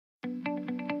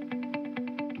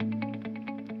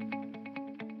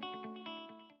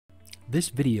This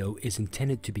video is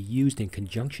intended to be used in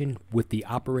conjunction with the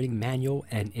operating manual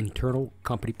and internal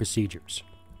company procedures.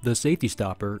 The safety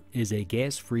stopper is a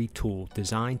gas-free tool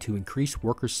designed to increase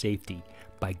worker safety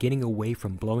by getting away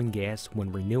from blowing gas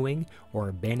when renewing or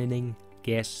abandoning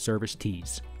gas service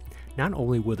tees. Not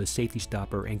only will the safety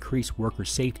stopper increase worker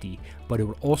safety, but it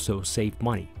will also save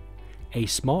money. A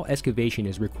small excavation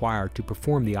is required to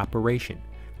perform the operation,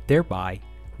 thereby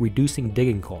reducing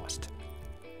digging cost.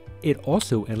 It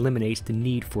also eliminates the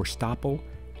need for stopple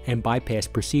and bypass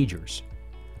procedures.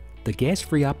 The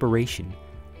gas-free operation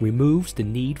removes the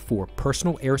need for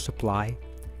personal air supply,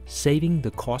 saving the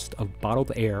cost of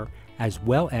bottled air as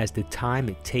well as the time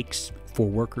it takes for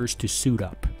workers to suit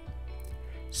up.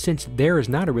 Since there is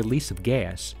not a release of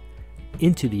gas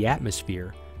into the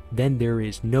atmosphere, then there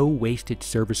is no wasted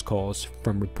service calls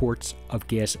from reports of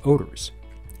gas odors.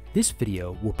 This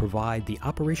video will provide the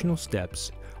operational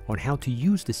steps on how to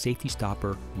use the safety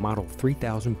stopper Model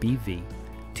 3000 BV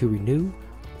to renew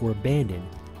or abandon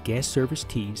gas service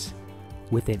tees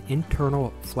with an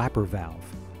internal flapper valve,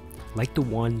 like the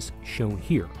ones shown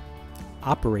here,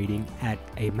 operating at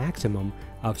a maximum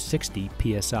of 60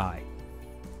 psi.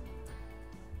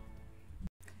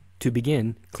 To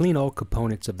begin, clean all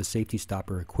components of the safety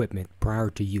stopper equipment prior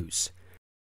to use.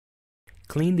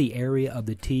 Clean the area of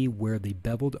the tee where the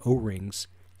beveled O-rings,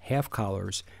 half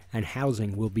collars, and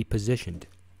housing will be positioned,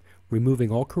 removing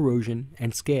all corrosion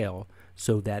and scale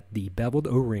so that the beveled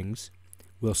O-rings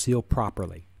will seal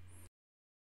properly.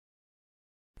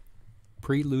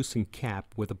 Pre-loosen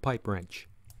cap with a pipe wrench.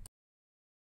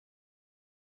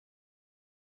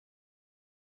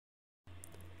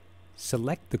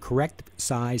 Select the correct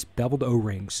size beveled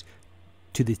O-rings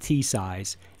to the tee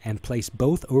size and place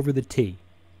both over the tee,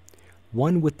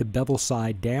 one with the bevel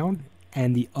side down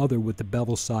and the other with the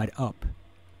bevel side up.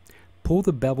 Pull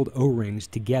the beveled O-rings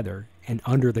together and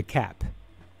under the cap.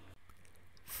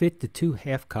 Fit the two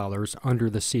half collars under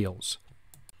the seals.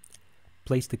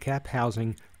 Place the cap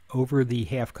housing over the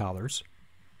half collars.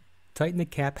 Tighten the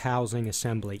cap housing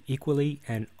assembly equally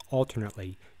and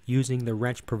alternately using the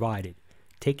wrench provided,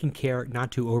 taking care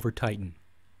not to over-tighten.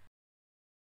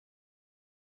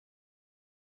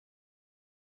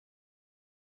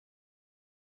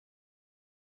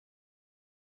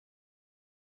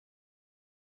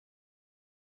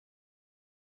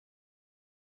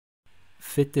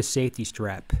 Fit the safety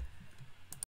strap.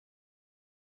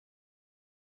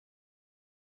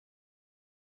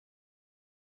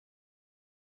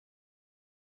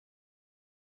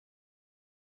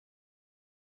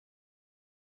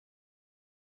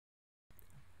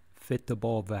 Fit the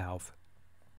ball valve.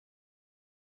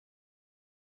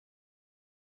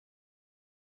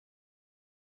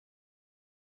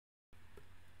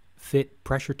 Fit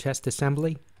pressure test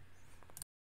assembly.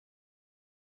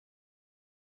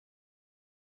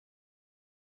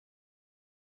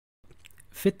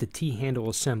 Fit the T-handle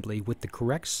assembly with the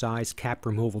correct size cap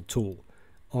removal tool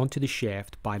onto the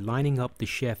shaft by lining up the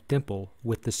shaft dimple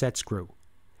with the set screw.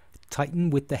 Tighten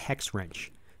with the hex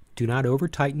wrench. Do not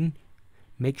over-tighten.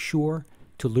 Make sure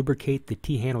to lubricate the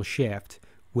T-handle shaft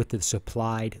with the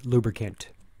supplied lubricant.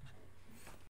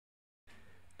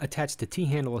 Attach the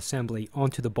T-handle assembly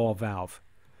onto the ball valve.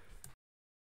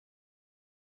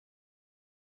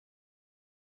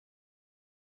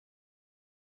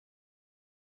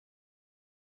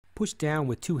 Push down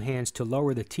with two hands to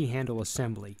lower the T-handle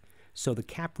assembly so the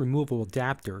cap removal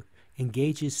adapter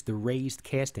engages the raised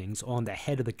castings on the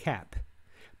head of the cap.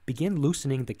 Begin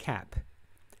loosening the cap.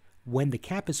 When the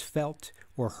cap is felt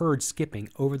or heard skipping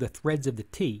over the threads of the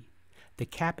T, the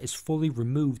cap is fully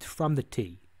removed from the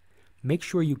T. Make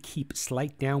sure you keep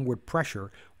slight downward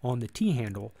pressure on the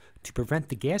T-handle to prevent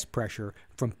the gas pressure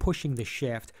from pushing the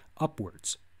shaft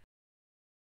upwards.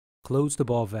 Close the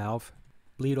ball valve,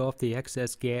 bleed off the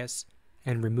excess gas,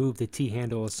 and remove the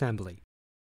T-handle assembly.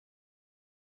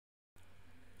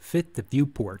 Fit the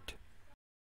viewport.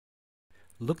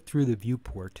 Look through the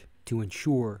viewport to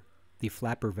ensure the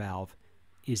flapper valve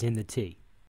is in the T.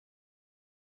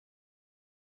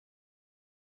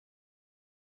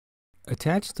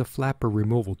 Attach the flapper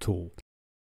removal tool.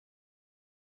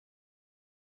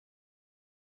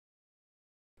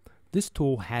 This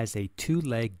tool has a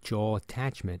two-leg jaw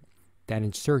attachment that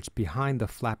inserts behind the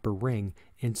flapper ring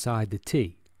inside the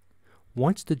T.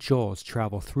 Once the jaws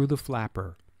travel through the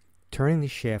flapper, turning the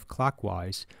shaft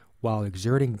clockwise while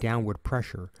exerting downward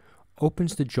pressure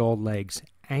opens the jaw legs,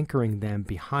 anchoring them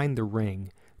behind the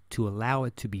ring to allow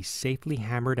it to be safely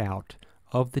hammered out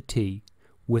of the T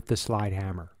with the slide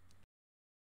hammer.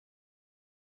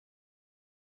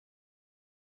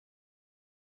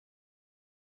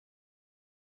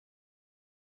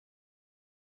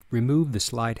 Remove the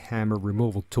slide hammer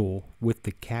removal tool with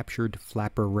the captured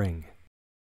flapper ring.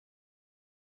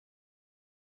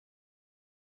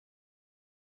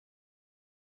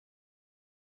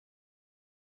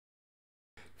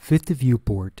 Fit the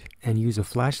viewport and use a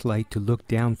flashlight to look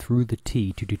down through the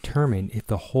T to determine if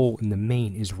the hole in the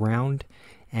main is round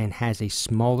and has a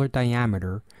smaller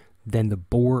diameter than the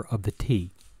bore of the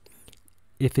T.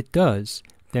 If it does,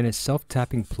 then a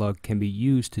self-tapping plug can be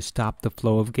used to stop the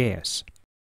flow of gas.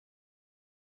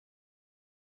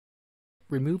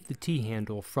 Remove the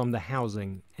T-handle from the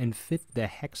housing and fit the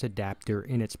hex adapter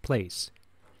in its place.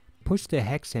 Push the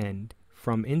hex end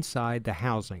from inside the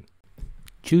housing.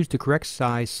 Choose the correct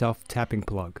size self-tapping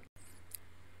plug.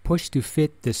 Push to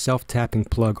fit the self-tapping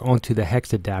plug onto the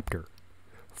hex adapter.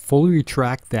 Fully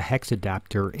retract the hex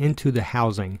adapter into the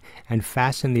housing and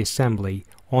fasten the assembly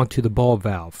onto the ball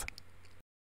valve.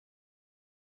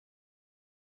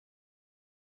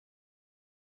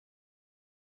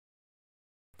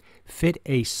 Fit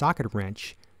a socket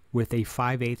wrench with a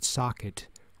 5/8 socket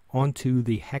onto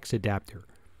the hex adapter.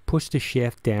 Push the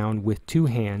shaft down with two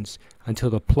hands until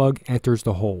the plug enters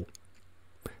the hole.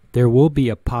 There will be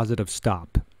a positive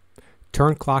stop.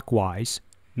 Turn clockwise,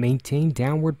 maintain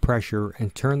downward pressure,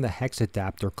 and turn the hex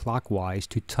adapter clockwise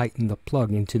to tighten the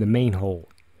plug into the main hole.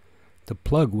 The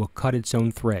plug will cut its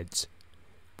own threads.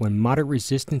 When moderate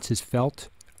resistance is felt,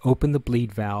 open the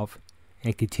bleed valve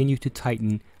and continue to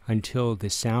tighten until the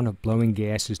sound of blowing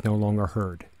gas is no longer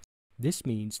heard. This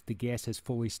means the gas has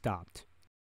fully stopped.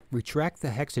 Retract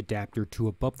the hex adapter to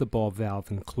above the ball valve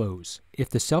and close. If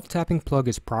the self-tapping plug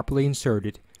is properly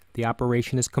inserted, the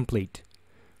operation is complete.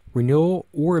 Renewal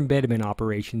or abandonment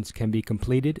operations can be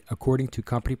completed according to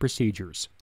company procedures.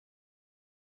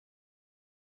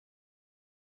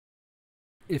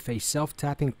 If a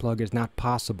self-tapping plug is not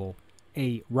possible,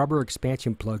 a rubber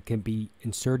expansion plug can be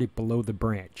inserted below the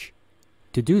branch.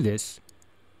 To do this,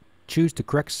 choose the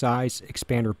correct size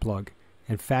expander plug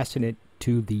and fasten it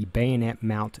to the bayonet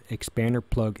mount expander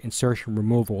plug insertion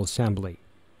removal assembly.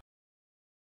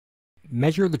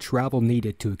 Measure the travel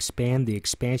needed to expand the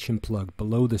expansion plug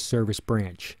below the service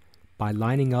branch by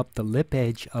lining up the lip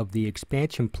edge of the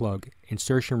expansion plug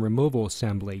insertion removal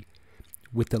assembly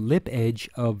with the lip edge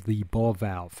of the ball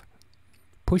valve.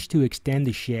 Push to extend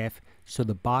the shaft so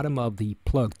the bottom of the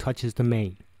plug touches the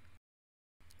main.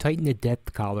 Tighten the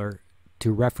depth collar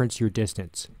to reference your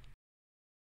distance.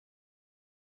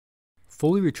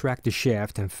 Fully retract the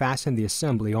shaft and fasten the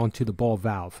assembly onto the ball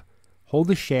valve. Hold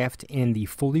the shaft in the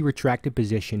fully retracted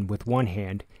position with one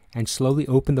hand and slowly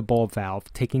open the ball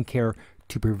valve, taking care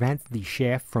to prevent the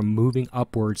shaft from moving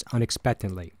upwards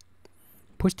unexpectedly.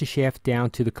 Push the shaft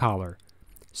down to the collar.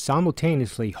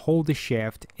 Simultaneously hold the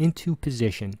shaft into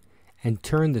position and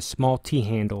turn the small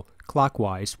T-handle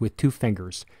clockwise with two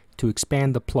fingers to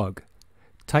expand the plug.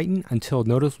 Tighten until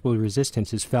noticeable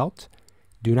resistance is felt.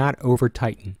 Do not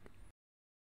over-tighten.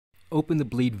 Open the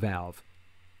bleed valve.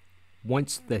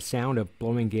 Once the sound of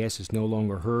blowing gas is no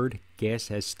longer heard, gas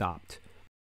has stopped.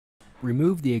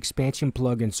 Remove the expansion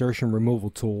plug insertion removal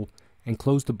tool and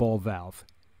close the ball valve.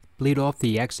 Bleed off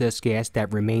the excess gas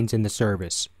that remains in the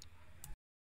service.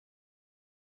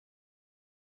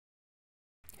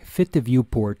 Fit the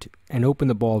viewport and open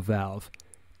the ball valve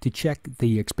to check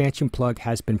the expansion plug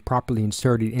has been properly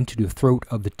inserted into the throat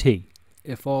of the T.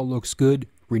 If all looks good,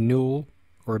 renewal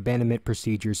or abandonment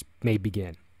procedures may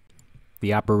begin.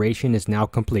 The operation is now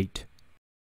complete.